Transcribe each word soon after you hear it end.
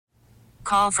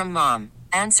Call from mom.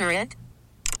 Answer it.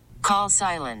 Call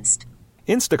silenced.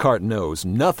 Instacart knows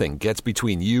nothing gets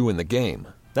between you and the game.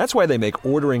 That's why they make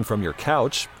ordering from your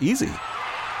couch easy.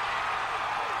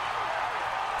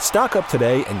 Stock up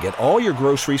today and get all your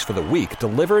groceries for the week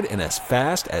delivered in as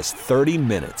fast as 30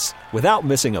 minutes without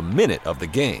missing a minute of the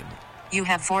game. You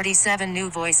have 47 new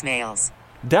voicemails.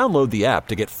 Download the app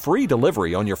to get free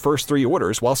delivery on your first 3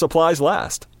 orders while supplies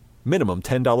last. Minimum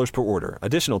 $10 per order.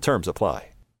 Additional terms apply.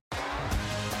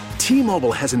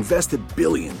 T-Mobile has invested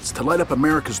billions to light up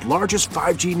America's largest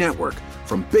 5G network,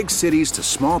 from big cities to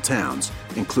small towns,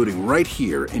 including right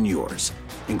here in yours.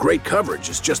 And great coverage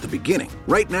is just the beginning.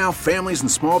 Right now, families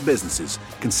and small businesses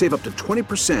can save up to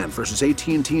 20% versus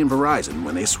AT&T and Verizon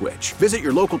when they switch. Visit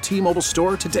your local T-Mobile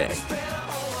store today.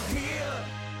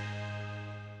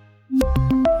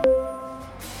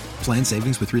 Plan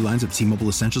savings with 3 lines of T-Mobile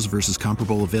Essentials versus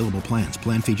comparable available plans.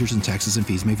 Plan features and taxes and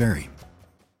fees may vary.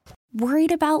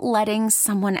 Worried about letting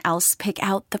someone else pick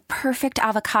out the perfect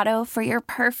avocado for your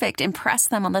perfect impress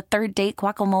them on the third date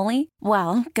guacamole?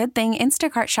 Well, good thing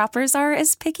Instacart shoppers are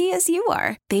as picky as you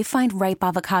are. They find ripe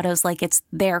avocados like it's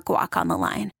their guac on the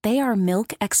line. They are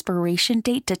milk expiration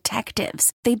date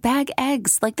detectives. They bag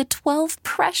eggs like the 12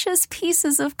 precious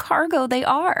pieces of cargo they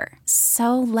are.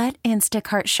 So let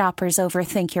Instacart shoppers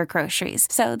overthink your groceries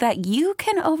so that you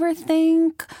can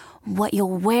overthink what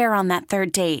you'll wear on that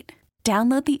third date.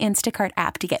 Download the Instacart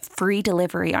app to get free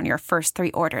delivery on your first 3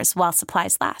 orders while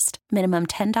supplies last. Minimum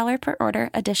 $10 per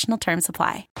order. Additional terms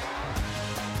apply.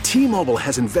 T-Mobile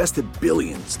has invested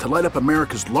billions to light up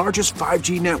America's largest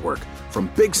 5G network,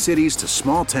 from big cities to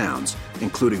small towns,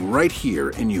 including right here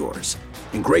in yours.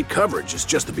 And great coverage is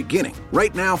just the beginning.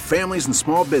 Right now, families and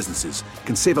small businesses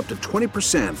can save up to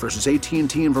 20% versus AT&T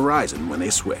and Verizon when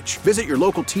they switch. Visit your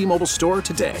local T-Mobile store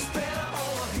today.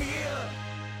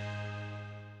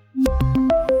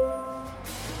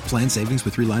 Plan savings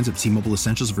with 3 lines of T-Mobile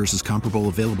Essentials versus comparable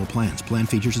available plans. Plan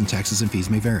features and taxes and fees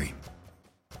may vary.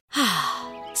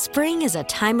 Spring is a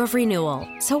time of renewal,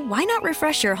 so why not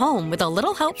refresh your home with a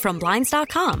little help from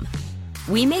Blinds.com?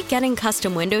 We make getting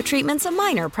custom window treatments a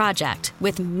minor project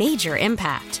with major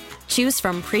impact. Choose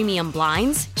from premium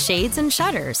blinds, shades, and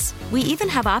shutters. We even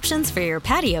have options for your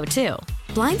patio, too.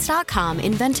 Blinds.com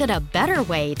invented a better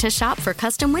way to shop for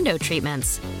custom window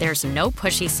treatments. There's no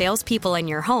pushy salespeople in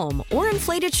your home or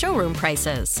inflated showroom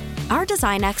prices. Our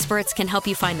design experts can help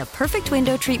you find the perfect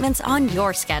window treatments on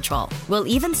your schedule. We'll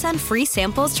even send free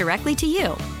samples directly to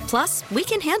you. Plus, we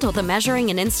can handle the measuring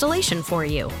and installation for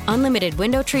you. Unlimited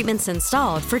window treatments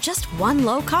installed for just one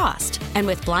low cost. And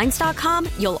with Blinds.com,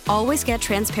 you'll always get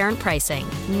transparent pricing.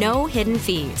 No hidden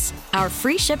fees. Our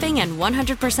free shipping and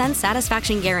 100%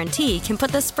 satisfaction guarantee can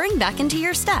put the spring back into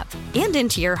your step and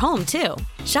into your home, too.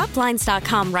 Shop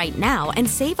Blinds.com right now and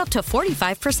save up to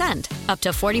 45%. Up to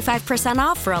 45%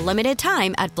 off for a limited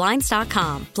time at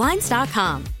Blinds.com.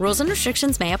 Blinds.com. Rules and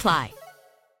restrictions may apply.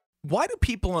 Why do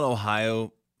people in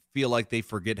Ohio feel like they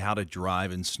forget how to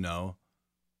drive in snow?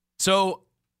 So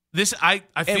this, I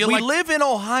feel we like live in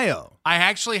Ohio. I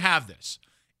actually have this.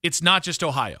 It's not just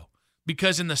Ohio,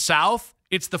 because in the South,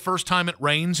 it's the first time it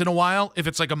rains in a while. If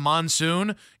it's like a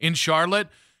monsoon in Charlotte,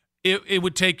 it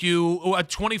would take you, a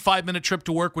 25-minute trip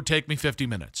to work would take me 50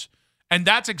 minutes. And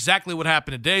that's exactly what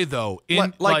happened today, though.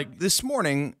 Like this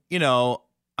morning,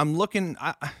 I'm looking,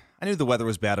 I knew the weather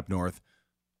was bad up north.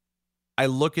 I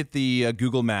look at the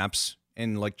Google Maps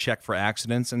and check for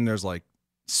accidents, and there's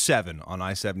 7 on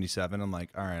I-77. I'm like,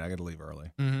 all right, I got to leave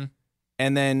early. Mm-hmm.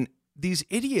 And then these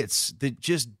idiots that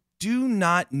just do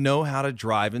not know how to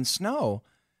drive in snow.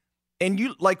 And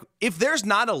if there's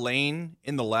not a lane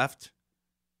in the left,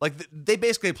 they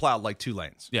basically plowed 2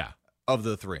 lanes. Yeah. Of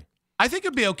the 3. I think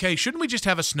it'd be okay. Shouldn't we just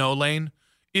have a snow lane?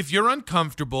 If you're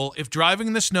uncomfortable, if driving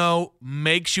in the snow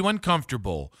makes you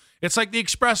uncomfortable, it's like the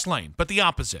express lane, but the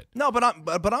opposite. No, but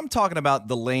I'm talking about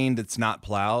the lane that's not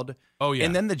plowed. Oh, yeah.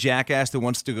 And then the jackass that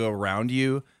wants to go around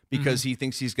you because he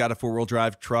thinks he's got a 4-wheel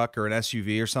drive truck or an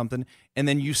SUV or something, and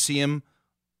then you see him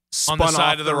on the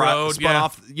side of the road, spun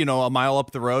off, a mile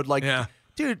up the road.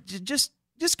 Dude, just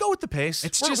go with the pace.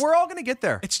 We're all going to get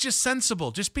there. It's just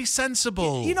sensible. Just be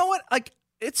sensible. You know what?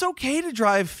 It's okay to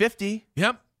drive 50.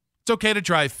 Yep. It's okay to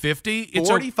drive 50. It's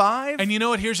 45. And you know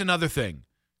what? Here's another thing.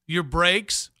 Your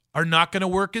brakes are not going to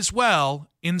work as well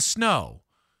in snow.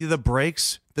 The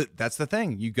brakes, that's the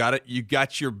thing. You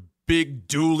got your big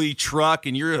dually truck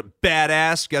and you're a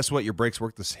badass. Guess what? Your brakes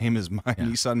work the same as my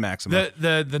Nissan Maxima.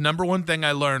 The number one thing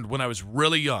I learned when I was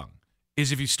really young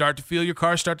is if you start to feel your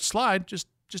car start to slide, just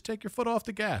take your foot off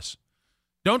the gas.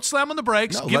 Don't slam on the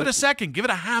brakes. No, give it a second. Give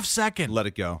it a half second. Let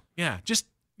it go. Yeah, just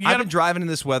I've been driving in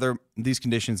this weather, these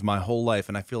conditions my whole life,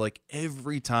 and I feel like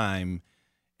every time,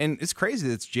 and it's crazy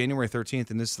that it's January 13th,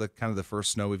 and this is kind of the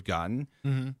first snow we've gotten,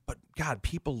 but God,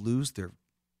 people lose their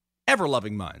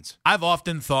ever-loving minds. I've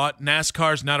often thought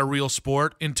NASCAR's not a real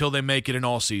sport until they make it in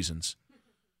all seasons.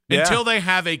 Yeah. Until they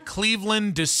have a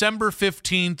Cleveland December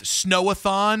 15th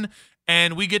snowathon,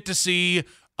 and we get to see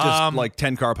just like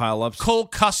 10-car pileups. Cole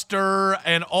Custer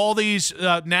and all these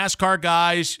NASCAR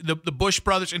guys, the Busch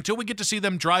brothers, until we get to see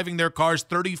them driving their cars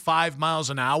 35 miles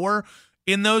an hour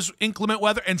in those inclement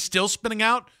weather and still spinning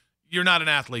out, you're not an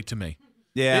athlete to me.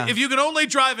 Yeah. If you can only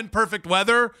drive in perfect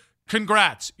weather,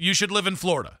 congrats. You should live in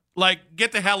Florida. Like,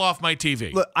 get the hell off my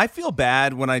TV. Look, I feel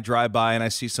bad when I drive by and I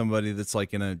see somebody that's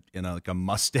like in a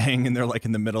Mustang and they're like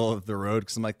in the middle of the road,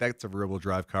 because I'm like, that's a rear-wheel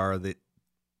drive car. That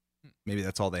maybe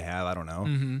that's all they have. I don't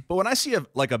know. But when I see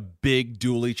a big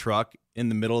dually truck in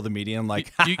the middle of the median, I'm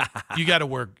like, you got to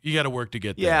work. You got to work to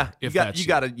get there. Yeah,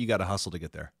 You got to hustle to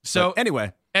get there. So but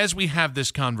anyway, as we have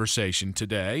this conversation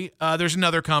today, there's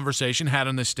another conversation had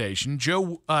on this station.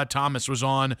 Joe Thomas was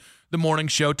on the morning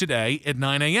show today at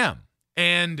 9 a.m.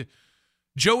 And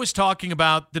Joe is talking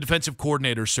about the defensive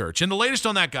coordinator search. And the latest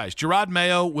on that, guys, Jerod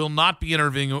Mayo will not be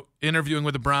interviewing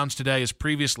with the Browns today as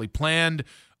previously planned.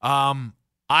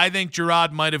 I think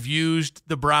Jerod might have used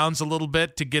the Browns a little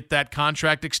bit to get that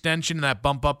contract extension and that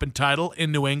bump up in title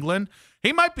in New England.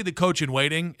 He might be the coach in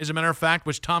waiting, as a matter of fact,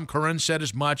 which Tom Curran said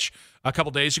as much a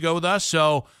couple days ago with us.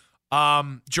 So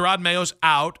Jerod Mayo's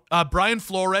out. Brian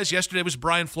Flores, yesterday was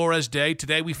Brian Flores Day.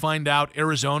 Today we find out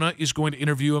Arizona is going to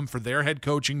interview him for their head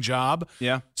coaching job.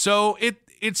 Yeah. So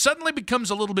it suddenly becomes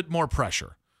a little bit more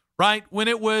pressure, right? When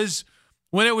it was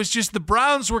just the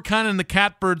Browns were kind of in the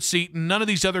catbird seat and none of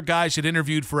these other guys had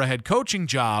interviewed for a head coaching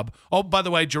job. Oh, by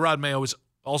the way, Jerod Mayo is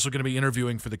also going to be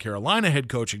interviewing for the Carolina head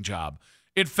coaching job.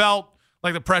 It felt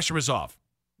like the pressure was off.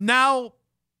 Now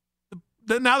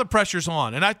the pressure's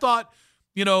on. And I thought,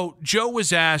 Joe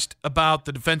was asked about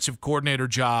the defensive coordinator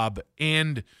job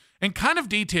and kind of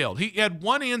detailed. He had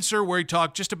one answer where he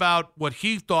talked just about what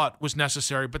he thought was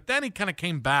necessary, but then he kind of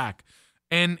came back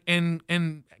and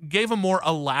gave a more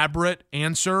elaborate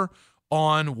answer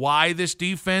on why this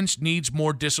defense needs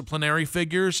more disciplinary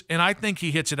figures, and I think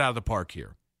he hits it out of the park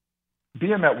here.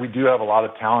 Being that we do have a lot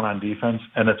of talent on defense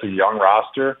and it's a young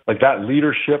roster, like that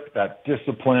leadership, that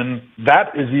discipline,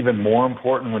 that is even more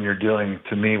important when you're dealing,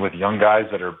 to me, with young guys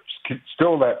that are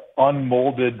still that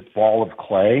unmolded ball of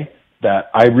clay that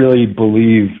I really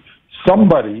believe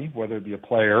somebody, whether it be a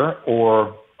player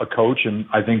or a coach, and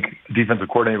I think defensive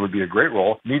coordinator would be a great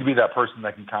role, need to be that person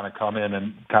that can kind of come in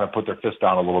and kind of put their fist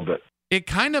down a little bit. It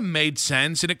kind of made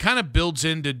sense, and it kind of builds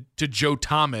into Joe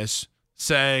Thomas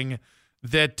saying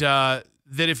that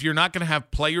if you're not going to have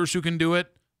players who can do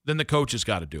it, then the coach has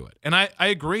got to do it. And I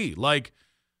agree. Like,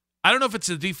 I don't know if it's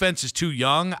the defense is too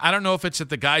young. I don't know if it's that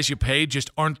the guys you paid just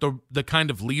aren't the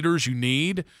kind of leaders you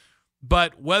need.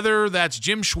 But whether that's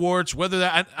Jim Schwartz, whether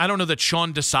that I don't know that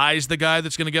Sean Desai's the guy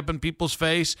that's going to get up in people's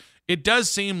face. It does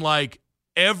seem like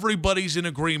everybody's in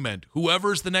agreement.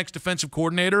 Whoever's the next defensive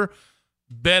coordinator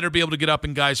better be able to get up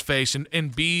in guys' face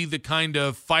and be the kind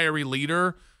of fiery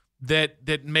leader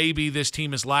that maybe this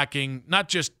team is lacking, not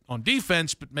just on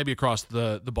defense, but maybe across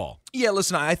the ball. Yeah,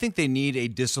 listen, I think they need a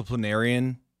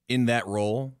disciplinarian in that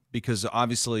role because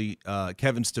obviously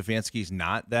Kevin Stefanski's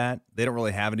not that. They don't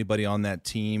really have anybody on that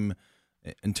team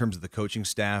in terms of the coaching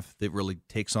staff that really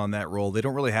takes on that role. They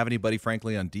don't really have anybody,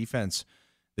 frankly, on defense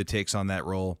that takes on that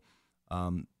role.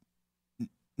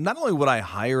 Not only would I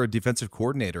hire a defensive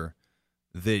coordinator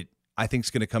that I think is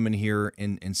going to come in here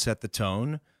and set the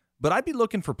tone, but I'd be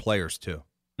looking for players too,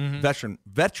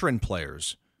 veteran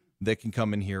players that can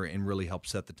come in here and really help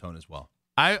set the tone as well.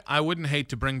 I wouldn't hate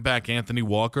to bring back Anthony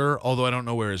Walker, although I don't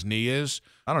know where his knee is.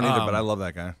 I don't either, but I love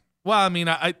that guy. Well, I mean,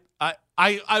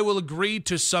 I will agree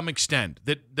to some extent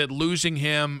that losing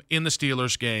him in the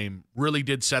Steelers game really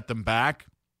did set them back.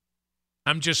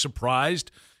 I'm just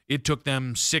surprised it took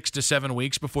them 6 to 7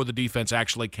 weeks before the defense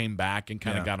actually came back and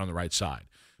kind of got on the right side.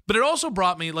 But it also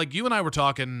brought me, like you and I were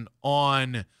talking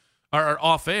on or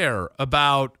off air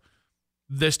about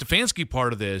the Stefanski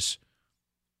part of this.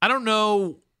 I don't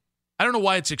know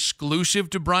why it's exclusive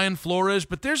to Brian Flores,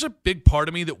 but there's a big part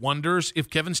of me that wonders if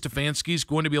Kevin Stefanski is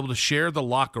going to be able to share the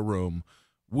locker room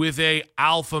with a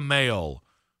alpha male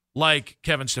like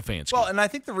Kevin Stefanski. Well, and I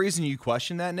think the reason you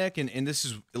question that, Nick, and this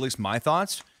is at least my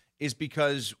thoughts, is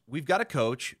because we've got a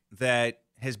coach that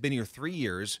has been here 3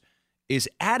 years, is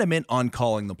adamant on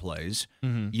calling the plays,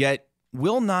 yet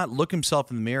will not look himself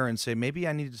in the mirror and say, maybe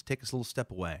I need to take us a little step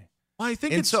away. Well, I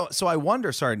think so I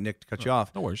wonder, sorry, Nick, to cut you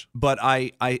off. No worries. But I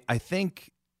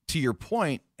think, to your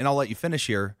point, and I'll let you finish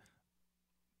here,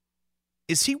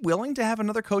 Is he willing to have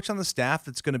another coach on the staff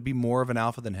that's going to be more of an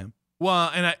alpha than him?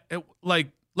 Well, and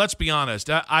let's be honest.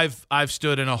 I've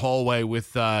stood in a hallway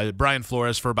with Brian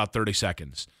Flores for about 30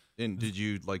 seconds. And did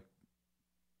you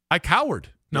I cowered.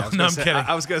 No, I'm kidding.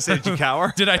 I was going to say, did you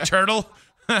cower? Did I turtle?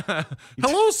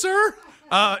 Hello, sir.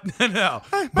 No.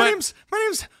 My name's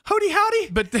Hody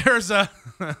Howdy. But there's He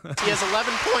has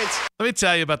 11 points. Let me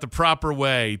tell you about the proper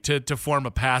way to form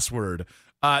a password.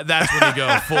 That's when you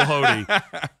go full Hody.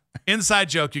 Inside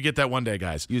joke. You get that one day,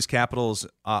 guys. Use capitals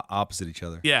opposite each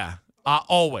other. Yeah,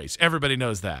 always. Everybody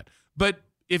knows that. But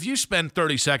if you spend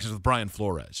 30 seconds with Brian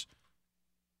Flores,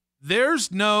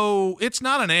 it's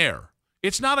not an air.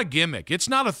 It's not a gimmick. It's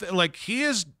not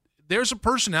there's a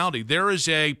personality. There is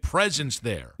a presence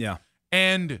there. Yeah.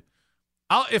 And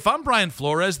if I'm Brian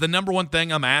Flores, the number one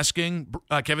thing I'm asking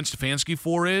Kevin Stefanski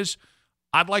for is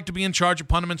I'd like to be in charge of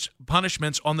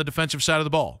punishments on the defensive side of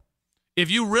the ball. If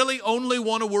you really only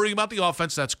want to worry about the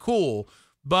offense, that's cool.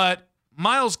 But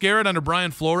Myles Garrett under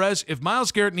Brian Flores, if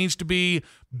Myles Garrett needs to be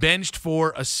benched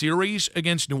for a series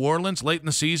against New Orleans late in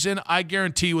the season, I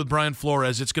guarantee you with Brian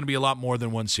Flores, it's going to be a lot more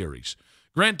than one series.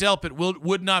 Grant Delpit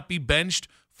would not be benched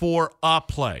for a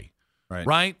play,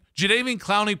 right? Jadeveon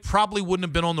Clowney probably wouldn't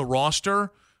have been on the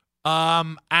roster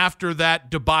after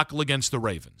that debacle against the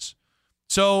Ravens.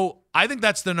 So I think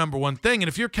that's the number one thing. And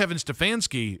if you're Kevin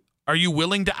Stefanski, are you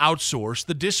willing to outsource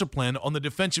the discipline on the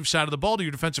defensive side of the ball to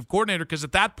your defensive coordinator? Because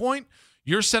at that point,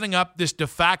 you're setting up this de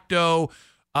facto,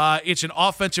 it's an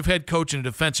offensive head coach and a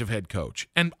defensive head coach.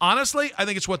 And honestly, I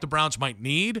think it's what the Browns might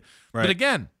need. Right. But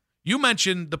again, you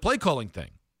mentioned the play calling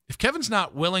thing. If Kevin's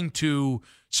not willing to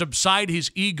subside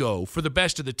his ego for the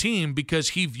best of the team because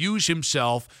he views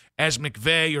himself as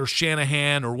McVay or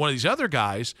Shanahan or one of these other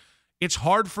guys, it's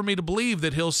hard for me to believe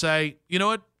that he'll say, you know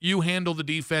what, you handle the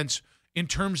defense in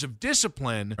terms of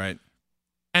discipline. Right.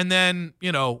 And then,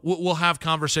 we'll have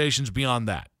conversations beyond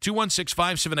that.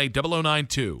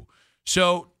 216-578-0092.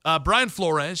 So Brian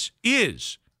Flores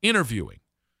is interviewing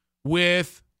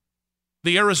with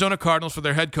the Arizona Cardinals for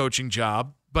their head coaching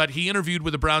job, but he interviewed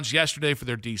with the Browns yesterday for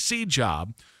their D.C.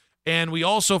 job. And we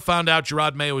also found out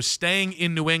Gerard Mayo is staying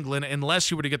in New England unless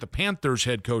he were to get the Panthers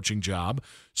head coaching job.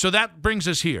 So that brings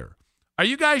us here. Are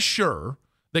you guys sure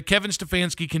that Kevin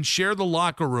Stefanski can share the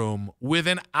locker room with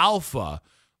an alpha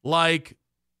like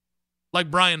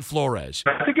Brian Flores?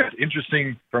 I think it's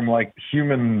interesting from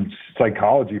human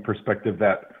psychology perspective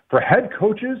that for head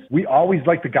coaches, we always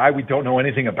like the guy we don't know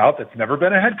anything about that's never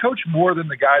been a head coach more than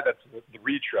the guy that's the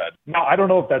retread. Now, I don't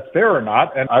know if that's fair or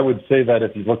not, and I would say that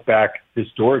if you look back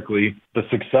historically, the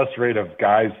success rate of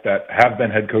guys that have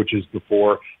been head coaches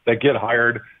before that get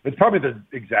hired, it's probably the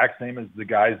exact same as the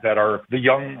guys that are the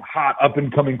young, hot,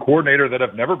 up-and-coming coordinator that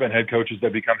have never been head coaches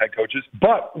that become head coaches.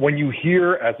 But when you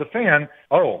hear as a fan,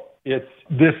 it's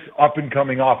this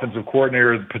up-and-coming offensive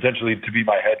coordinator potentially to be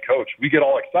my head coach, we get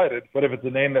all excited. But if it's a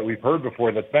name that we've heard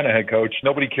before that's been a head coach,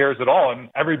 nobody cares at all, and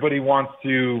everybody wants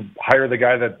to hire the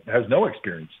guy that has no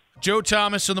experience. Joe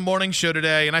Thomas on the morning show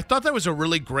today, and I thought that was a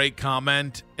really great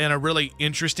comment and a really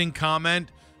interesting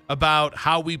comment about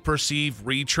how we perceive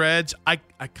retreads. I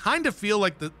kind of feel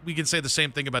like we can say the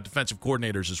same thing about defensive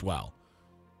coordinators as well.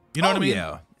 You know what I mean?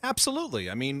 Yeah, absolutely.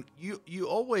 I mean, you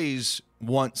always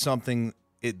want something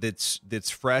that's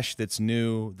fresh, that's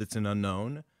new, that's an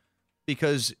unknown,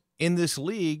 because in this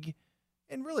league,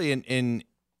 and really in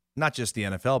not just the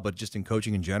NFL, but just in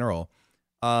coaching in general,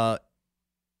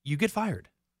 you get fired.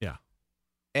 Yeah.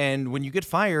 And when you get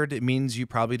fired, it means you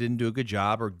probably didn't do a good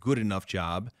job or good enough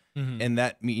job, and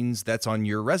that means that's on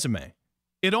your resume.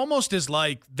 It almost is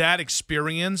like that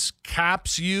experience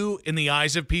caps you in the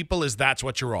eyes of people as that's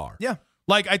what you are. Yeah.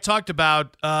 Like I talked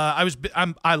about,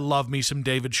 I love me some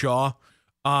David Shaw.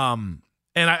 And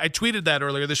I tweeted that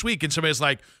earlier this week, and somebody's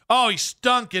like, oh, he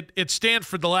stunk at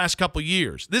Stanford the last couple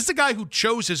years. This is the guy who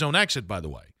chose his own exit, by the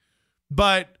way.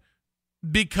 But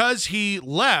because he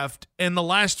left and the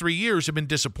last 3 years have been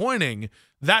disappointing,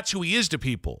 that's who he is to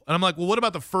people. And I'm like, well, what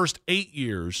about the first 8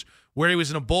 years where he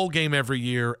was in a bowl game every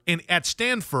year and at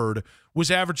Stanford was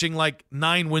averaging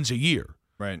 9 wins a year?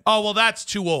 Right. Oh, well, that's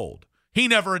too old. He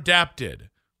never adapted.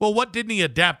 Well, what didn't he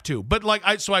adapt to? But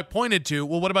so I pointed to,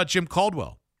 well, what about Jim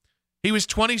Caldwell? He was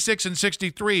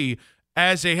 26-63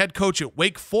 as a head coach at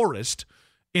Wake Forest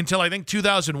until I think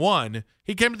 2001.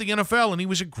 He came to the NFL and he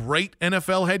was a great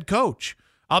NFL head coach.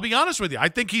 I'll be honest with you. I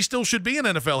think he still should be an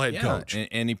NFL head coach.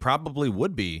 And he probably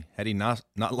would be had he not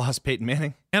lost Peyton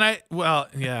Manning. And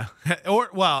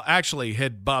actually,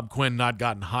 had Bob Quinn not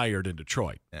gotten hired in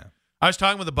Detroit. Yeah. I was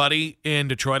talking with a buddy in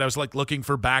Detroit. I was looking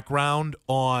for background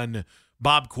on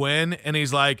Bob Quinn, and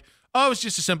he's like, oh, it's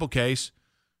just a simple case.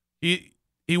 He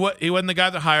wasn't the guy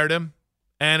that hired him.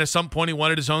 And at some point, he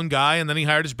wanted his own guy, and then he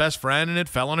hired his best friend, and it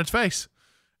fell on its face.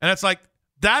 And it's like,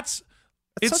 it's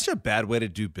such a bad way to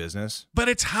do business. But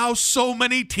it's how so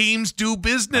many teams do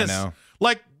business. I know.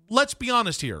 Like, let's be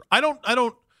honest here. I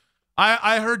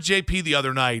heard JP the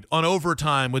other night on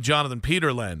Overtime with Jonathan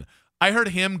Peterlin. I heard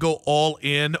him go all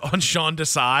in on Sean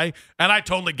Desai, and I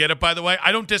totally get it, by the way.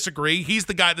 I don't disagree. He's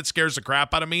the guy that scares the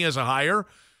crap out of me as a hire.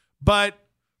 But,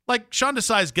 like, Sean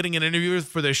Desai is getting an interview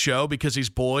for this show because he's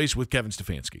boys with Kevin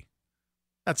Stefanski.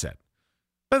 That's it.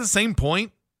 But at the same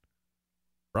point,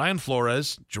 Brian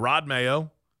Flores, Gerard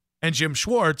Mayo, and Jim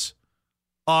Schwartz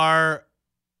are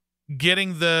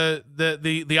getting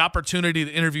the opportunity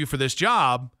to interview for this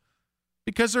job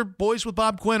because they're boys with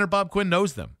Bob Quinn or Bob Quinn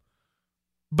knows them.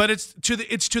 But it's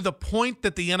to the point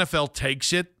that the NFL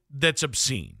takes it that's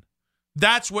obscene.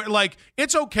 That's where, like,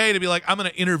 it's okay to be like, I'm going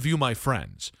to interview my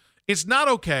friends. It's not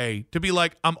okay to be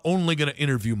like, I'm only going to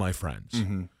interview my friends,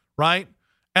 right?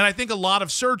 And I think a lot of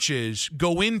searches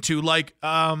go into like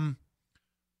a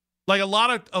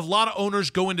lot of owners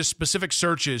go into specific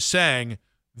searches saying,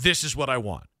 this is what I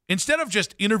want. Instead of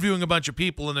just interviewing a bunch of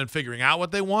people and then figuring out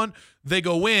what they want, they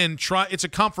go in, it's a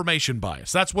confirmation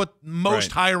bias. That's what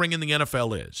most hiring in the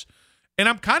NFL is. And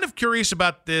I'm kind of curious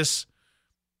about this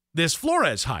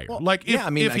Flores hire. Well, like,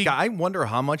 I wonder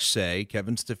how much say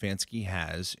Kevin Stefanski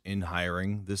has in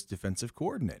hiring this defensive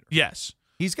coordinator. Yes.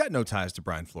 He's got no ties to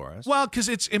Brian Flores. Well, because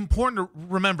it's important to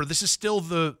remember, this is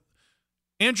still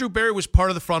Andrew Berry was part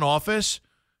of the front office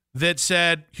that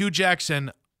said, Hugh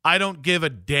Jackson, I don't give a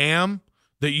damn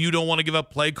that you don't want to give up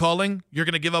play calling. You're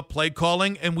going to give up play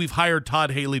calling, and we've hired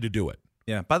Todd Haley to do it.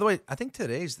 Yeah. By the way, I think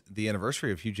today's the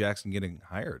anniversary of Hugh Jackson getting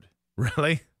hired.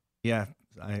 Really? Yeah.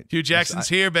 Hugh Jackson's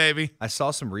here, baby. I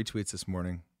saw some retweets this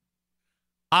morning.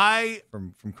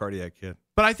 From Cardiac Kid.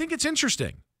 But I think it's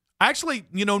interesting. Actually,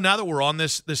 now that we're on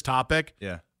this topic,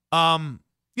 yeah.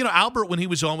 Albert, when he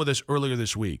was on with us earlier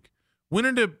this week, went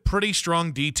into pretty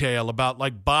strong detail about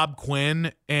like Bob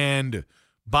Quinn and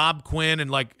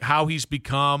like how he's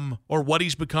become or what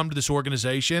he's become to this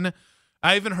organization.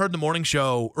 I even heard the morning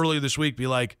show earlier this week be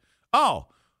like, oh,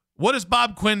 what does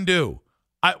Bob Quinn do?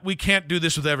 We can't do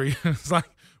this with it's like,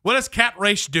 what does Cat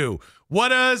Race do?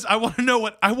 I want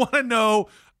to know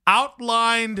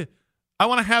outlined. I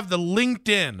want to have the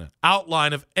LinkedIn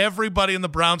outline of everybody in the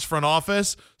Browns front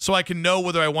office so I can know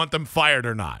whether I want them fired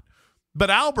or not. But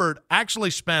Albert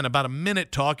actually spent about a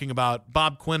minute talking about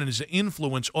Bob Quinn and his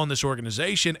influence on this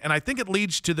organization, and I think it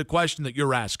leads to the question that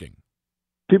you're asking.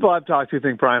 People I've talked to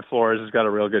think Brian Flores has got a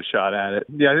real good shot at it.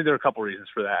 Yeah, I think there are a couple reasons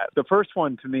for that. The first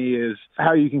one to me is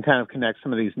how you can kind of connect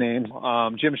some of these names.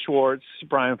 Jim Schwartz,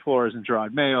 Brian Flores, and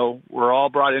Gerard Mayo were all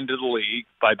brought into the league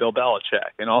by Bill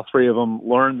Belichick, and all three of them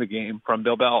learned the game from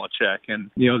Bill Belichick.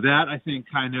 And, that I think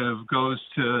kind of goes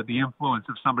to the influence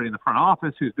of somebody in the front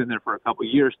office who's been there for a couple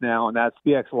of years now, and that's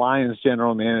the ex-Lions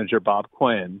general manager, Bob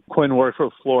Quinn. Quinn worked for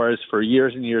Flores for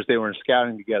years and years. They were in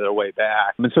scouting together way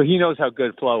back. And so he knows how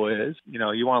good flow is.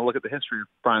 You want to look at the history of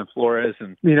Brian Flores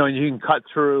and you can cut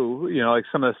through, like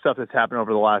some of the stuff that's happened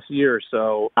over the last year or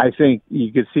so. I think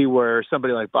you could see where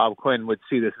somebody like Bob Quinn would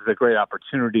see this as a great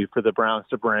opportunity for the Browns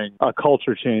to bring a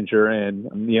culture changer in,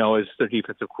 as their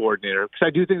defensive coordinator. Because I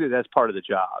do think that that's part of the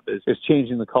job is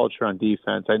changing the culture on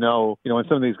defense. I know, when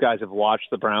some of these guys have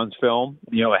watched the Browns film,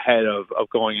 ahead of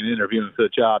going and interviewing for the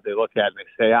job, they look at it and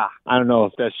they say, I don't know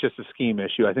if that's just a scheme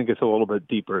issue. I think it's a little bit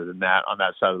deeper than that on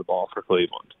that side of the ball for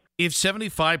Cleveland. If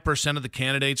 75% of the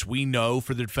candidates we know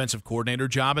for the defensive coordinator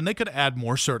job, and they could add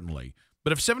more certainly,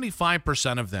 but if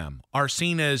 75% of them are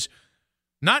seen as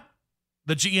not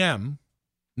the GM,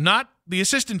 not the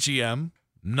assistant GM,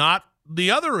 not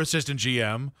the other assistant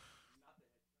GM,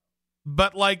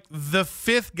 but like the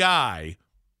fifth guy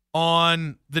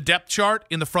on the depth chart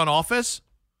in the front office,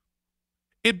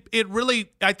 it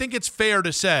really, I think it's fair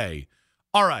to say,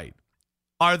 all right,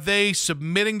 are they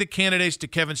submitting the candidates to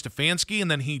Kevin Stefanski and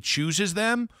then he chooses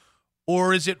them?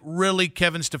 Or is it really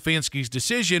Kevin Stefanski's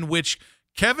decision, which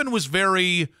Kevin was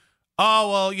very,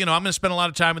 I'm going to spend a lot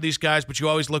of time with these guys, but you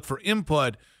always look for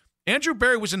input. Andrew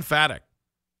Berry was emphatic.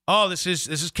 Oh, this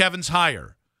is Kevin's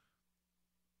hire.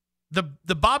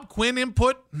 The Bob Quinn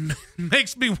input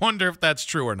makes me wonder if that's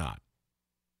true or not.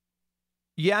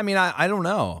 Yeah, I don't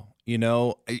know.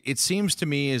 It seems to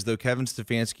me as though Kevin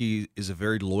Stefanski is a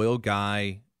very loyal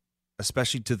guy,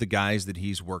 especially to the guys that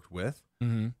he's worked with.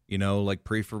 Mm-hmm. Like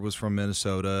Prefer was from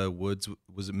Minnesota. Woods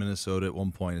was at Minnesota at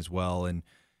one point as well. And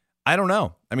I don't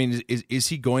know. Is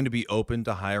he going to be open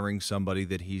to hiring somebody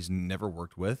that he's never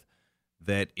worked with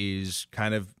that is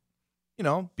kind of,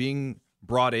 being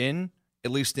brought in, at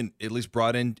least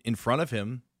brought in front of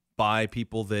him by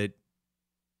people that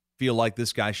feel like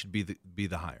this guy should be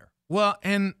the hire. Well,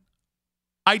 and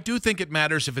I do think it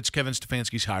matters if it's Kevin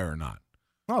Stefanski's hire or not.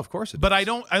 Oh, of course it does. But I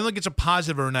don't think it's a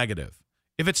positive or a negative.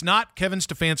 If it's not Kevin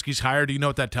Stefanski's hire, do you know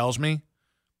what that tells me?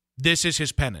 This is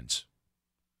his penance.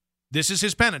 This is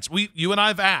his penance. You and I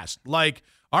have asked, like,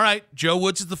 all right, Joe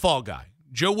Woods is the fall guy.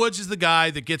 Joe Woods is the guy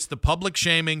that gets the public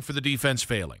shaming for the defense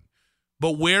failing.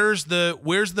 But where's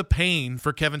the pain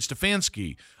for Kevin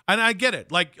Stefanski? And I get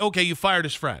it. Like, okay, you fired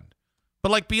his friend.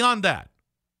 But like beyond that,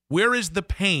 where is the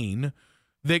pain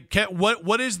that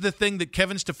what is the thing that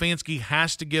Kevin Stefanski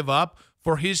has to give up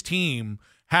for his team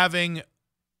having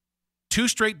 2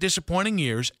 straight disappointing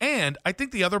years? And I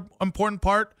think the other important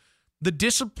part, the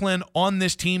discipline on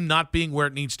this team not being where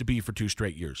it needs to be for 2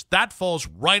 straight years. That falls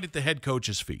right at the head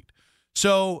coach's feet.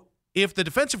 So if the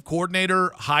defensive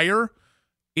coordinator hire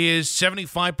is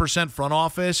 75% front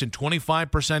office and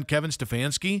 25% Kevin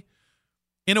Stefanski,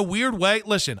 in a weird way,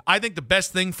 listen, I think the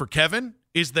best thing for Kevin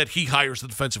is that he hires the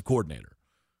defensive coordinator.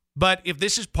 But if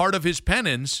this is part of his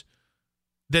penance,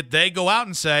 that they go out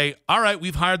and say, all right,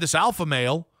 we've hired this alpha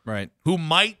male who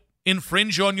might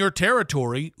infringe on your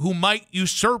territory, who might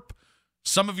usurp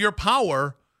some of your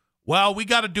power, well, we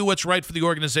got to do what's right for the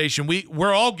organization.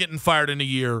 We're all getting fired in a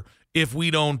year if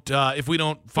we don't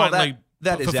finally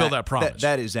fulfill that promise.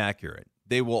 That is accurate.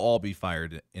 They will all be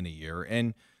fired in a year.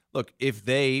 And look, if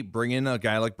they bring in a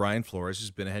guy like Brian Flores,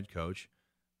 who's been a head coach,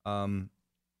 the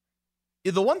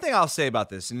one thing I'll say about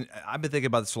this, and I've been thinking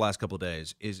about this for the last couple of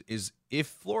days, is if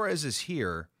Flores is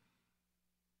here,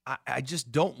 I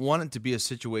just don't want it to be a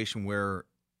situation where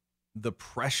the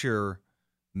pressure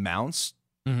mounts,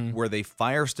 where they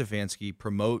fire Stefanski,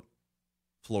 promote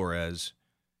Flores,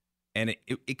 and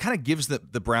it kind of gives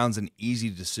the Browns an easy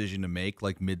decision to make,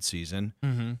 like midseason.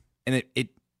 And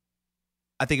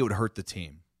I think it would hurt the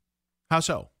team. How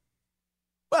so?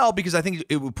 Well, because I think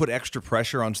it would put extra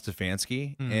pressure on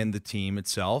Stefanski and the team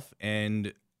itself.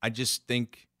 And I just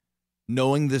think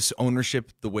knowing this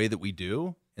ownership the way that we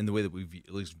do and the way that we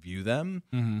at least view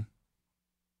them,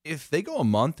 if they go a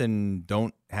month and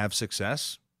don't have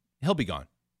success, he'll be gone.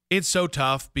 It's so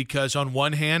tough because on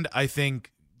one hand, I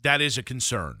think that is a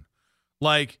concern.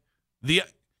 Like,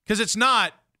 because it's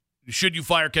not, should you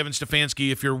fire Kevin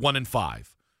Stefanski if you're 1-5,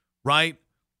 right?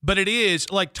 But it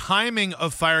is, like, timing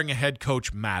of firing a head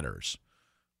coach matters.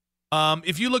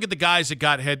 If you look at the guys that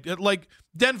got like,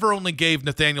 Denver only gave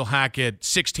Nathaniel Hackett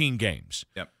 16 games.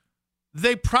 Yep.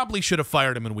 They probably should have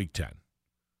fired him in week 10.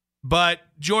 But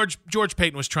George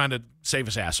Payton was trying to save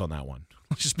his ass on that one.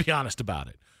 Let's just be honest about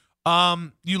it.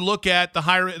 You look at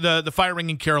the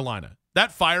firing in Carolina.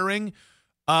 That firing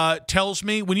tells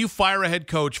me when you fire a head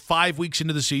coach 5 weeks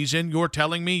into the season, you're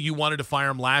telling me you wanted to fire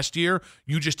him last year.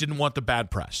 You just didn't want the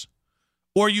bad press.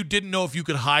 Or you didn't know if you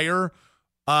could hire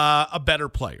a better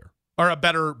player or a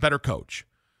better coach.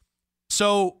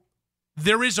 So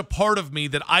there is a part of me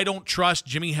that I don't trust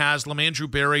Jimmy Haslam, Andrew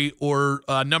Berry, or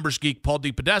numbers geek Paul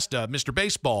DePodesta, Mr.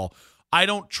 Baseball. I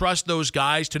don't trust those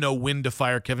guys to know when to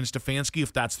fire Kevin Stefanski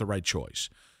if that's the right choice.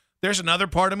 There's another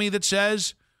part of me that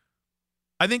says,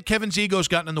 I think Kevin's ego's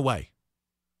gotten in the way.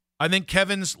 I think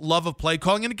Kevin's love of play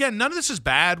calling, and again, none of this is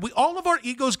bad. All of our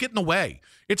egos get in the way.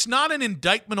 It's not an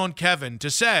indictment on Kevin to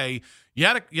say you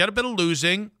had a bit of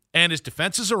losing and his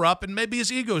defenses are up and maybe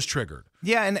his ego's triggered.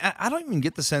 Yeah, and I don't even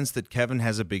get the sense that Kevin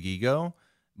has a big ego,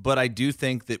 but I do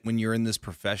think that when you're in this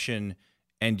profession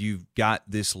and you've got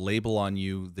this label on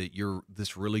you that you're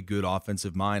this really good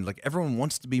offensive mind, like everyone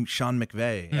wants to be Sean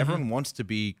McVay. Everyone wants to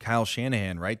be Kyle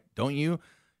Shanahan, right? Don't you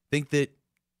think that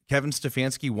Kevin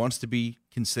Stefanski wants to be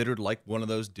considered like one of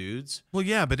those dudes? Well,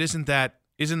 yeah, but isn't that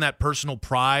personal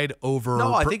pride over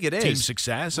I think it is. Team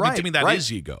success? I mean, to me, that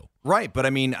is ego. Right, but I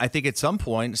mean, I think at some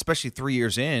point, especially 3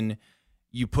 years in,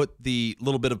 you put the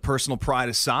little bit of personal pride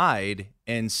aside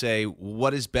and say,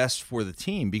 what is best for the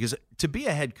team? Because to be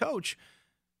a head coach,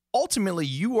 ultimately,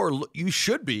 you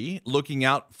should be looking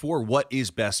out for what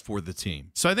is best for the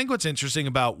team. So I think what's interesting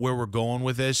about where we're going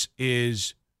with this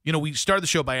is, we started the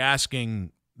show by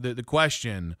asking the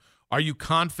question, are you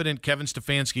confident Kevin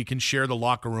Stefanski can share the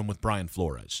locker room with Brian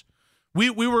Flores? We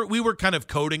were kind of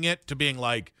coding it to being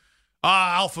like,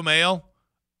 alpha male.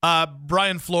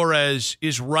 Brian Flores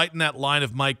is right in that line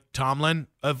of Mike Tomlin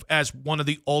as one of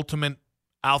the ultimate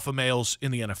alpha males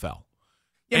in the NFL.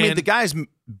 Yeah, I mean, the guy's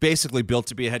basically built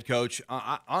to be a head coach.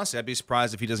 Honestly, I'd be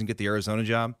surprised if he doesn't get the Arizona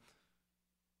job.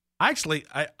 Actually,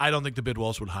 I don't think the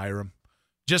Bidwells would hire him.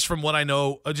 Just from what I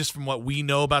know, just from what we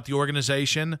know about the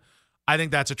organization, I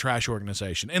think that's a trash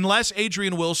organization. Unless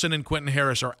Adrian Wilson and Quentin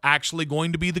Harris are actually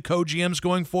going to be the co-GMs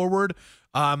going forward,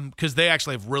 because they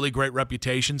actually have really great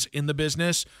reputations in the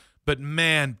business. But,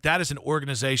 man, that is an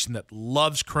organization that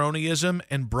loves cronyism,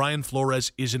 and Brian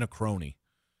Flores isn't a crony.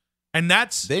 And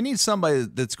they need somebody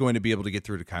that's going to be able to get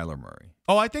through to Kyler Murray.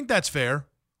 Oh, I think that's fair.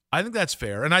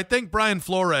 And I think Brian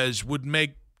Flores would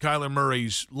make Kyler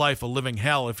Murray's life a living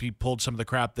hell if he pulled some of the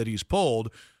crap that he's pulled,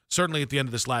 certainly at the end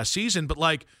of this last season. But,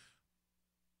 like,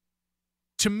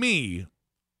 to me,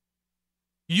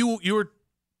 you were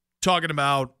talking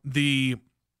about the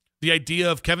idea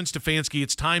of Kevin Stefanski.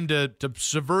 It's time to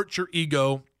subvert your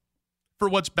ego for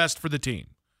what's best for the team.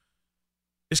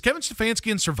 Is Kevin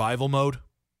Stefanski in survival mode?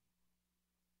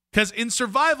 Because in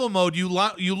survival mode, you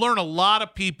learn a lot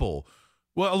of people.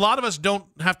 Well, a lot of us don't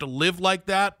have to live like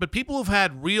that, but people have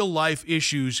had real life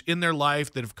issues in their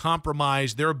life that have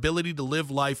compromised their ability to live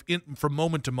life from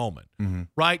moment to moment,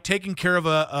 right? Taking care of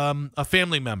a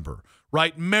family member,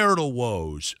 right? Marital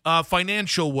woes,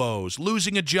 financial woes,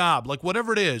 losing a job, like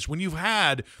whatever it is. When you've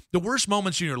had the worst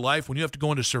moments in your life, when you have to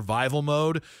go into survival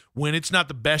mode, when it's not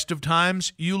the best of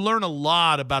times, you learn a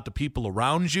lot about the people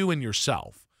around you and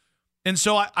yourself. And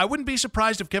so I wouldn't be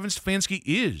surprised if Kevin Stefanski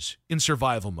is in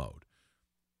survival mode,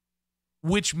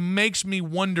 which makes me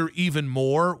wonder even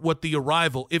more what the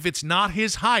arrival, if it's not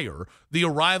his hire, the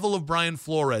arrival of Brian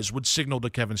Flores would signal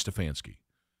to Kevin Stefanski.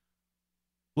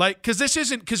 Like, because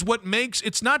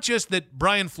it's not just that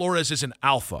Brian Flores is an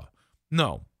alpha.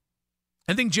 No.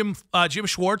 I think Jim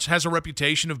Schwartz has a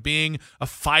reputation of being a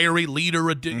fiery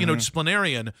leader,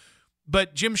 disciplinarian,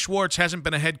 but Jim Schwartz hasn't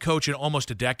been a head coach in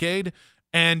almost a decade,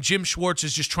 and Jim Schwartz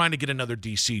is just trying to get another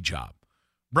DC job.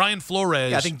 Brian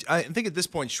Flores. Yeah, I think at this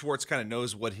point Schwartz kind of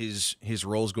knows what his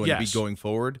role is going to be going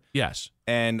forward. Yes.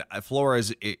 And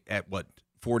Flores at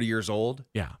 40 years old?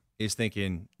 Yeah. Is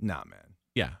thinking, nah, man.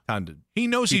 Yeah. He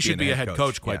knows he should be a head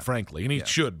coach, quite frankly, and he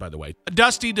should, by the way.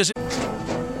 Dusty, does it?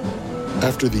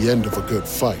 After the end of a good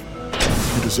fight,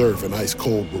 you deserve an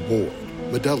ice-cold reward.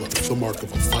 Modelo, the mark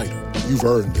of a fighter. You've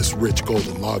earned this rich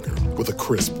golden lager with a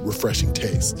crisp, refreshing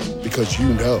taste. Because you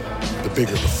know, the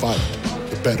bigger the fight,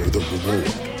 the better the reward.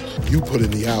 You put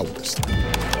in the hours,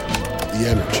 the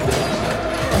energy,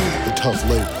 the tough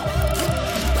labor.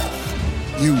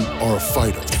 You are a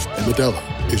fighter, and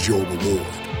Modelo is your reward.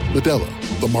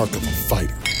 Modelo, the mark of a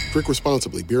fighter. Drink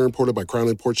responsibly. Beer imported by Crown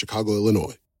Imports, Chicago,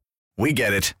 Illinois. We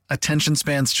get it. Attention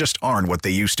spans just aren't what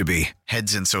they used to be.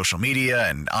 Heads in social media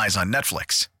and eyes on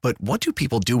Netflix. But what do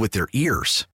people do with their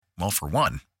ears? Well, for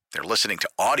one, they're listening to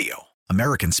audio.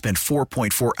 Americans spend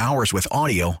 4.4 hours with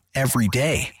audio every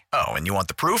day. Oh, and you want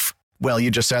the proof? Well, you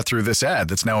just sat through this ad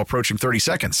that's now approaching 30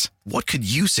 seconds. What could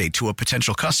you say to a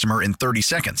potential customer in 30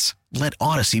 seconds? Let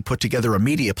Odyssey put together a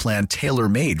media plan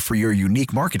tailor-made for your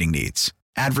unique marketing needs.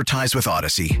 Advertise with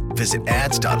Odyssey. Visit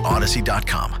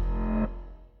ads.odyssey.com.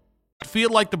 I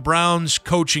feel like the Browns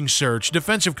coaching search,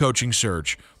 defensive coaching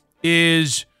search,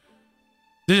 does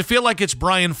it feel like it's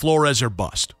Brian Flores or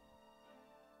bust?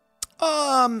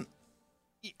 I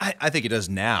think it does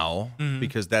now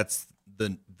because that's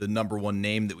the number one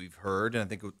name that we've heard, and I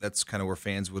think that's kind of where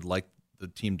fans would like the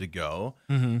team to go.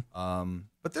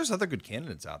 But there's other good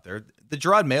candidates out there. The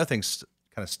Gerard Mayo thing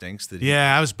kind of stinks.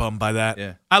 I was bummed by that.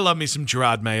 Yeah. I love me some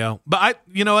Gerard Mayo. But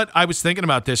you know what? I was thinking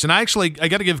about this, and I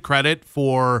got to give credit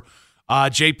for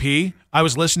JP. I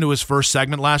was listening to his first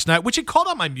segment last night, which he called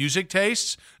out my music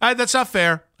tastes. That's not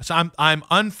fair. I'm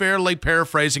unfairly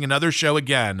paraphrasing another show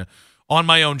again on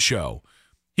my own show.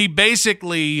 He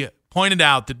basically pointed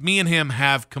out that me and him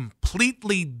have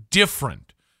completely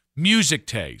different music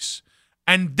tastes,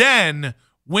 and then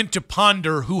went to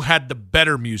ponder who had the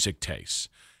better music tastes.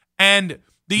 And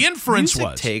the inference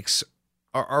music takes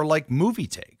are like movie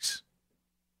takes.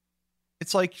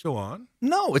 It's like, go on.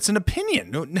 No, it's an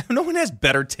opinion. No one has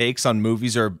better takes on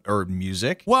movies or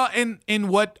music. Well, and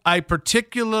what I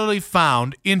particularly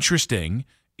found interesting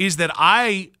is that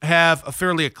I have a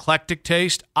fairly eclectic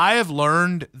taste. I have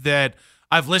learned that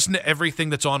I've listened to everything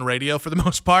that's on radio for the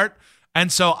most part,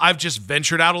 and so I've just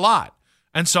ventured out a lot.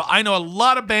 And so I know a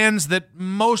lot of bands that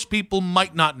most people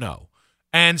might not know.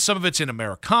 And some of it's in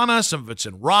Americana, some of it's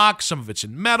in rock, some of it's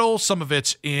in metal, some of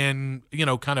it's in,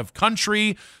 kind of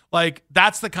country. Like,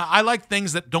 that's I like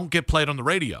things that don't get played on the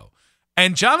radio.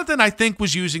 And Jonathan, I think,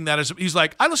 was using that he's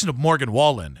like, I listen to Morgan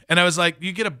Wallen. And I was like,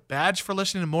 you get a badge for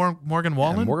listening to Morgan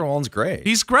Wallen? Yeah, Morgan Wallen's great.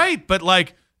 He's great, but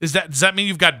like, does that mean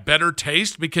you've got better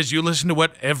taste because you listen to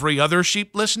what every other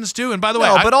sheep listens to? And by the way,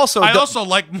 I also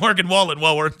like Morgan Wallen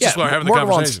while we're having the Morgan conversation.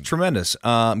 Wallen's tremendous.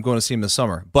 I'm going to see him this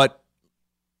summer. But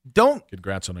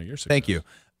congrats on your success. Thank you.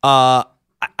 I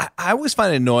always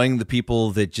find it annoying the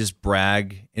people that just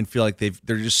brag and feel like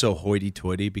they're just so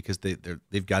hoity-toity because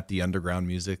they've got the underground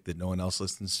music that no one else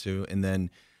listens to, and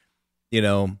then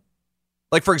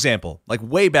Like, for example, like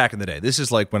way back in the day, this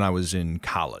is like when I was in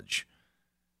college,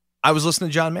 I was listening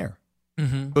to John Mayer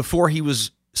before he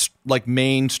was like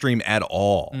mainstream at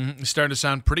all. It's starting to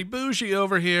sound pretty bougie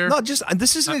over here. No, just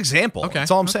this is an example. Okay.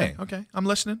 That's all I'm saying. Okay, I'm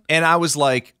listening. And I was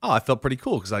like, oh, I felt pretty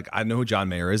cool because like I know who John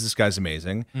Mayer is. This guy's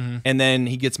amazing. And then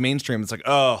he gets mainstream. It's like,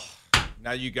 oh,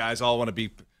 now you guys all want to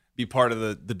be part of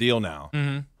the deal now.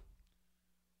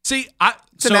 See,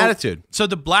 it's an attitude. So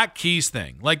the Black Keys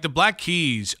thing, like the Black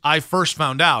Keys, I first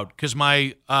found out because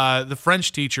my the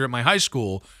French teacher at my high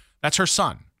school, that's her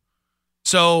son.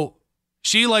 So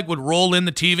she like would roll in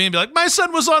the TV and be like, my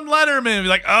son was on Letterman. And be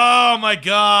like, oh my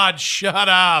God, shut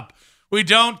up. We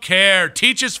don't care.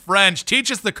 Teach us French.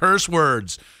 Teach us the curse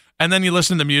words. And then you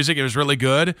listen to the music. It was really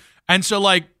good. And so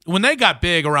like when they got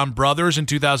big around Brothers in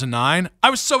 2009, I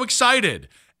was so excited.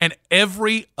 And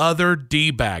every other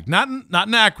D-bag, not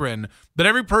in Akron, but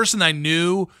every person I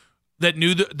knew that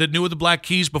knew of the Black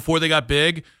Keys before they got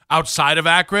big outside of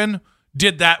Akron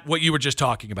did that, what you were just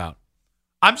talking about.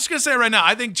 I'm just going to say right now,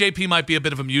 I think JP might be a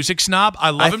bit of a music snob. I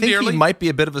love him dearly. I think he might be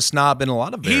a bit of a snob in a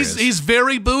lot of areas. He's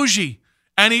very bougie,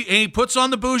 and he puts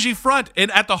on the bougie front. And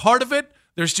at the heart of it,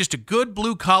 there's just a good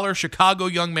blue-collar Chicago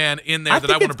young man in there that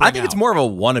I want to bring out. I think it's more of a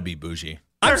wannabe bougie.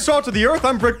 I'm salt of the earth.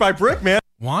 I'm brick by brick, man.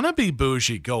 Wannabe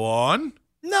bougie. Go on.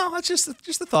 No, that's just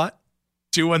the thought.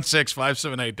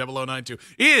 216-578-0092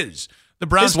 is the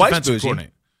Browns defensive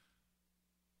coordinator.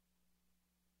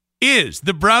 Is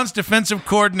the Browns defensive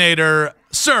coordinator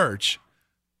search?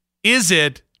 Is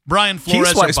it Brian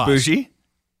Flores or bust? Bougie.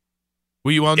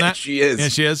 Will you own that? She is. Yeah,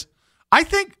 she is. I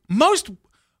think most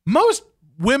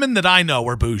women that I know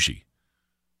are bougie.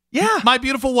 Yeah. My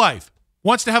beautiful wife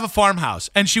wants to have a farmhouse,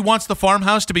 and she wants the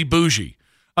farmhouse to be bougie.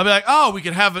 I'll be like, oh, we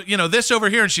could have this over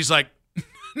here, and she's like,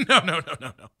 no,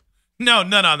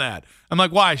 none on that. I'm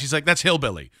like, why? She's like, that's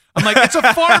hillbilly. I'm like, it's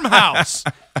a farmhouse.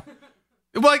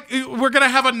 Like, we're going to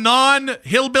have a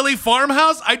non-hillbilly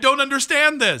farmhouse? I don't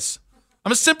understand this.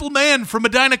 I'm a simple man from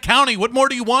Medina County. What more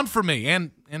do you want from me?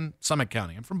 And Summit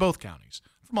County. I'm from both counties.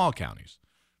 I'm from all counties.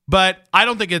 But I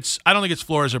don't think it's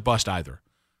Flores or bust either.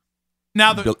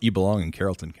 Now you belong in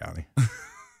Carrollton County.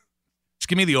 Just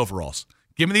give me the overalls.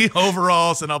 Give me the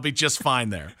overalls, and I'll be just fine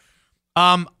there.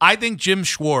 I think Jim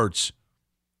Schwartz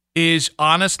is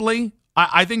honestly,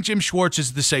 I think Jim Schwartz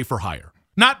is the safer hire.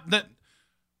 Not that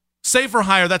safer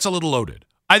hire, that's a little loaded.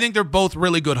 I think they're both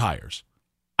really good hires.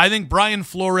 I think Brian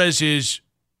Flores'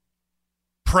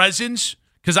 presence,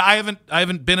 because I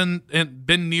haven't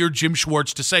been near Jim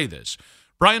Schwartz to say this.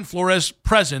 Brian Flores'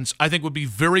 presence, I think, would be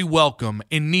very welcome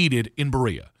and needed in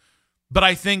Berea. But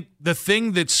I think the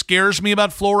thing that scares me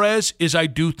about Flores is I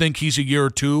do think he's a year or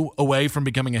two away from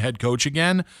becoming a head coach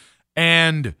again.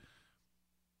 And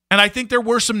I think there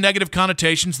were some negative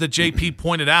connotations that JP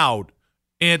pointed out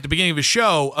at the beginning of his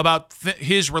show about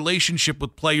his relationship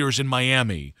with players in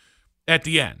Miami at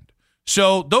the end.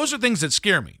 So those are things that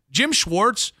scare me. Jim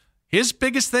Schwartz, his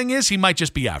biggest thing is he might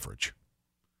just be average,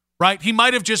 right? He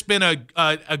might have just been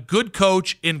a good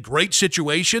coach in great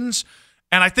situations,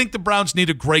 and I think the Browns need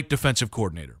a great defensive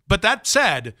coordinator. But that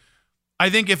said, I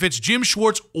think if it's Jim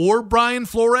Schwartz or Brian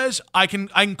Flores, I can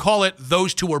call it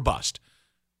those two or bust.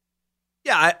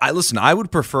 Yeah, I listen, I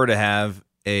would prefer to have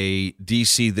a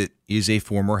DC that is a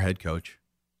former head coach.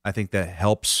 I think that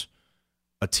helps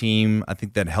a team. I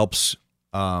think that helps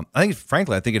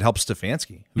frankly, I think it helps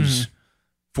Stefanski, who's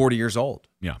 40 years old.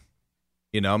 Yeah.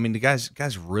 I mean, the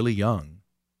guy's really young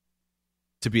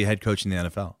to be a head coach in the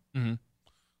NFL. Mm-hmm.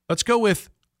 Let's go with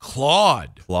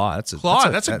Claude. Claude.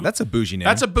 That's a bougie name.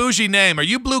 That's a bougie name. Are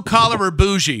you blue collar or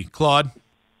bougie, Claude?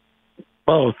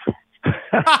 Both.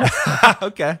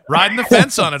 Okay. Riding the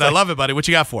fence on it. I love it, buddy. What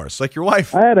you got for us? Like your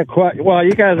wife. I had a question. Well,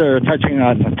 you guys are touching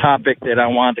on a topic that I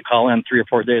wanted to call in 3 or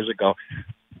 4 days ago.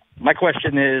 My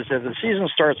question is, if the season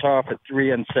starts off at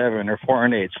 3-7 or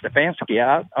 4-8, Stefanski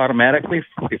out automatically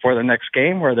before the next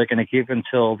game, or are they going to keep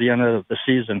until the end of the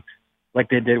season like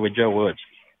they did with Joe Woods?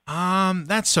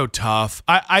 That's so tough.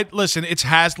 I listen, it's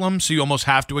Haslam, so you almost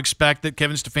have to expect that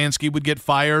Kevin Stefanski would get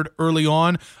fired early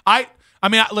on.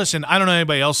 Listen, I don't know if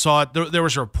anybody else saw it. There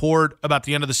was a report about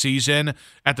the end of the season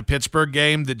at the Pittsburgh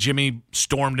game that Jimmy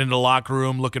stormed into the locker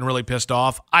room looking really pissed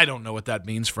off. I don't know what that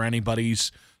means for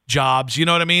anybody's jobs. You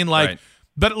know what I mean? Like, right.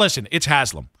 But listen, it's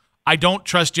Haslam. I don't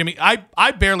trust Jimmy.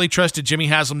 I barely trusted Jimmy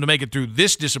Haslam to make it through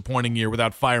this disappointing year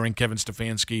without firing Kevin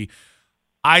Stefanski.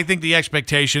 I think the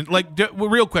expectation,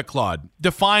 real quick, Claude,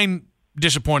 define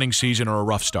disappointing season or a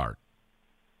rough start.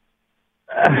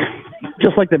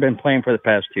 Just like they've been playing for the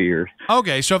past 2 years.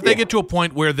 Okay, so if they get to a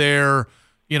point where they're,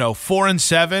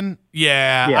 4-7,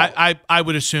 I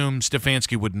would assume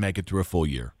Stefanski wouldn't make it through a full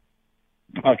year.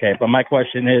 Okay, but my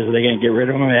question is, are they going to get rid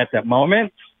of him at that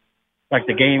moment? Like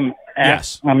the game,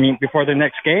 before the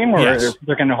next game, or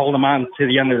they're going to hold him on to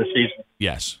the end of the season?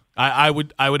 Yes, I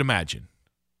would imagine.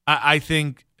 I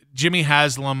think Jimmy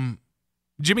Haslam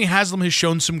has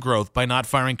shown some growth by not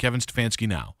firing Kevin Stefanski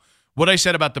now. What I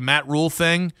said about the Matt Rule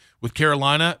thing with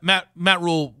Carolina, Matt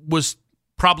Rule was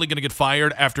probably going to get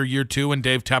fired after year 2, and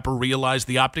Dave Tepper realized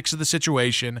the optics of the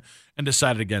situation and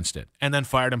decided against it, and then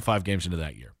fired him 5 games into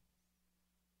that year.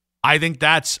 I think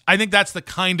that's the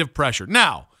kind of pressure.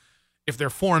 Now, if they're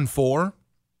 4-4,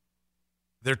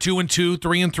 they're 2-2,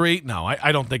 3-3. No,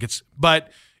 I don't think it's.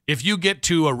 But if you get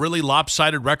to a really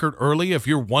lopsided record early, if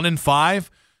you're 1-5,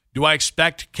 do I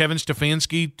expect Kevin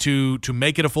Stefanski to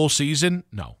make it a full season?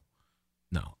 No.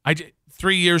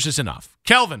 3 years is enough.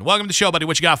 Kelvin, welcome to the show, buddy.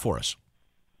 What you got for us?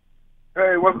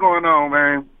 Hey, what's going on,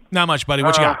 man? Not much, buddy.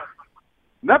 What you got?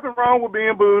 Nothing wrong with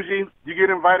being bougie. You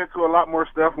get invited to a lot more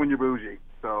stuff when you're bougie.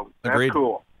 So that's Agreed.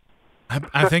 Cool.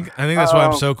 I think that's why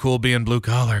I'm so cool being blue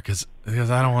collar because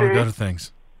I don't want to go to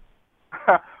things.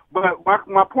 But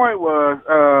my point was,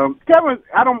 Kevin.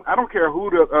 I don't care who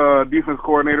the defense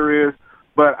coordinator is,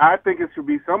 but I think it should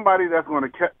be somebody that's going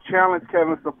to challenge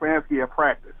Kevin Stefanski at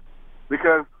practice,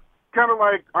 because kind of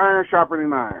like iron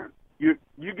sharpening iron. You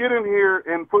get in here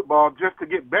in football just to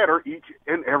get better each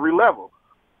and every level.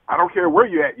 I don't care where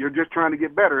you're at. You're just trying to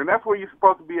get better, and that's where you're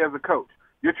supposed to be as a coach.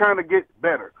 You're trying to get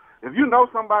better. If you know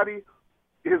somebody,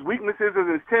 his weaknesses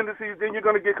and his tendencies, then you're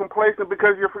going to get complacent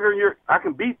because you're figuring I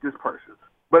can beat this person.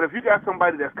 But if you got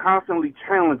somebody that's constantly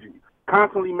challenging,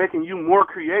 constantly making you more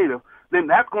creative, then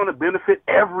that's going to benefit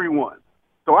everyone.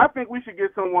 So I think we should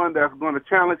get someone that's going to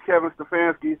challenge Kevin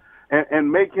Stefanski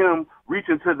and make him reach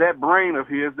into that brain of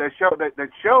his that showed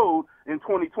in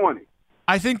 2020.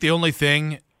 I think the only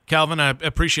thing, Calvin, I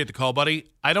appreciate the call, buddy.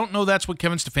 I don't know that's what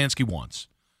Kevin Stefanski wants.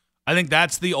 I think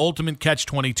that's the ultimate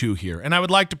catch-22 here. And I would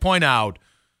like to point out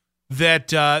that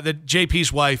that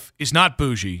JP's wife is not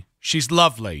bougie. She's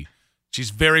lovely. She's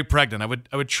very pregnant.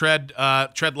 I would tread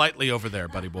lightly over there,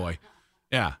 buddy boy.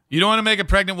 Yeah. You don't want to make a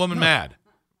pregnant woman mad.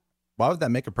 Why would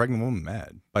that make a pregnant woman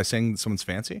mad? By saying someone's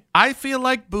fancy? I feel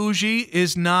like bougie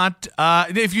is not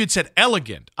if you had said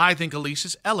elegant, I think Elise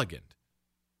is elegant.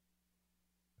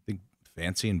 I think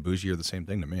fancy and bougie are the same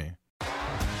thing to me.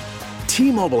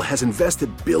 T-Mobile has invested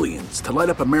billions to light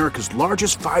up America's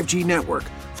largest 5G network,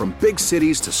 from big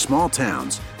cities to small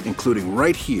towns, including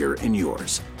right here in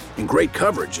yours. And great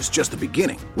coverage is just the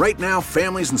beginning. Right now,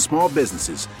 families and small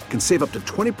businesses can save up to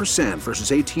 20%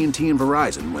 versus AT&T and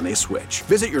Verizon when they switch.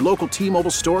 Visit your local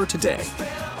T-Mobile store today.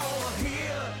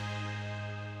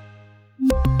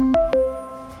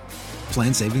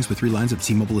 Plan savings with 3 lines of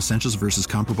T-Mobile Essentials versus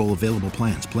comparable available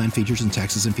plans. Plan features and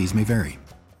taxes and fees may vary.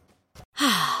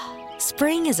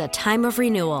 Spring is a time of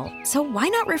renewal, so why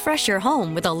not refresh your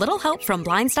home with a little help from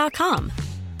Blinds.com?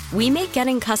 We make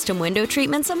getting custom window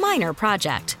treatments a minor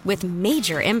project with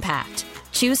major impact.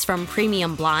 Choose from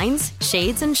premium blinds,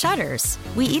 shades, and shutters.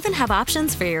 We even have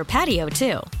options for your patio,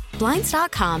 too.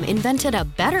 Blinds.com invented a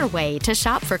better way to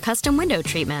shop for custom window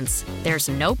treatments. There's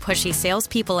no pushy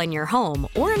salespeople in your home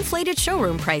or inflated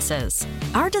showroom prices.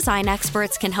 Our design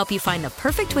experts can help you find the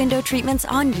perfect window treatments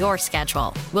on your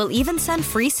schedule. We'll even send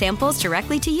free samples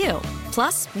directly to you.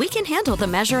 Plus, we can handle the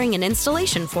measuring and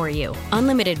installation for you.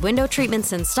 Unlimited window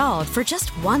treatments installed for just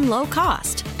one low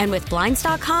cost. And with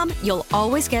Blinds.com, you'll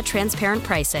always get transparent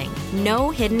pricing. No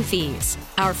hidden fees.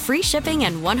 Our free shipping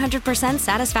and 100%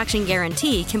 satisfaction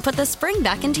guarantee can put the spring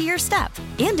back into your step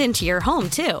and into your home,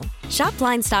 too. Shop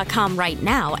Blinds.com right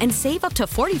now and save up to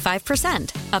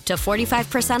 45%. Up to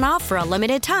 45% off for a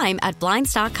limited time at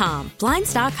Blinds.com.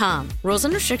 Blinds.com. Rules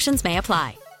and restrictions may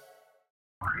apply.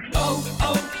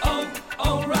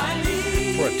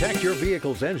 Protect your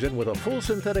vehicle's engine with a full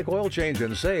synthetic oil change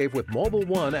and save with Mobil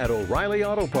 1 at O'Reilly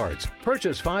Auto Parts.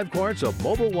 Purchase 5 quarts of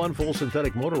Mobil 1 full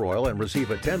synthetic motor oil and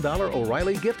receive a $10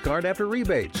 O'Reilly gift card after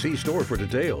rebate. See store for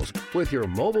details. With your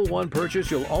Mobil 1 purchase,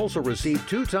 you'll also receive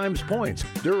 2 times points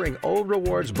during O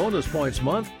Rewards Bonus Points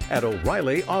Month at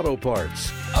O'Reilly Auto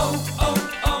Parts.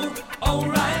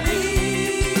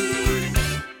 O'Reilly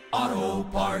Auto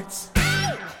Parts.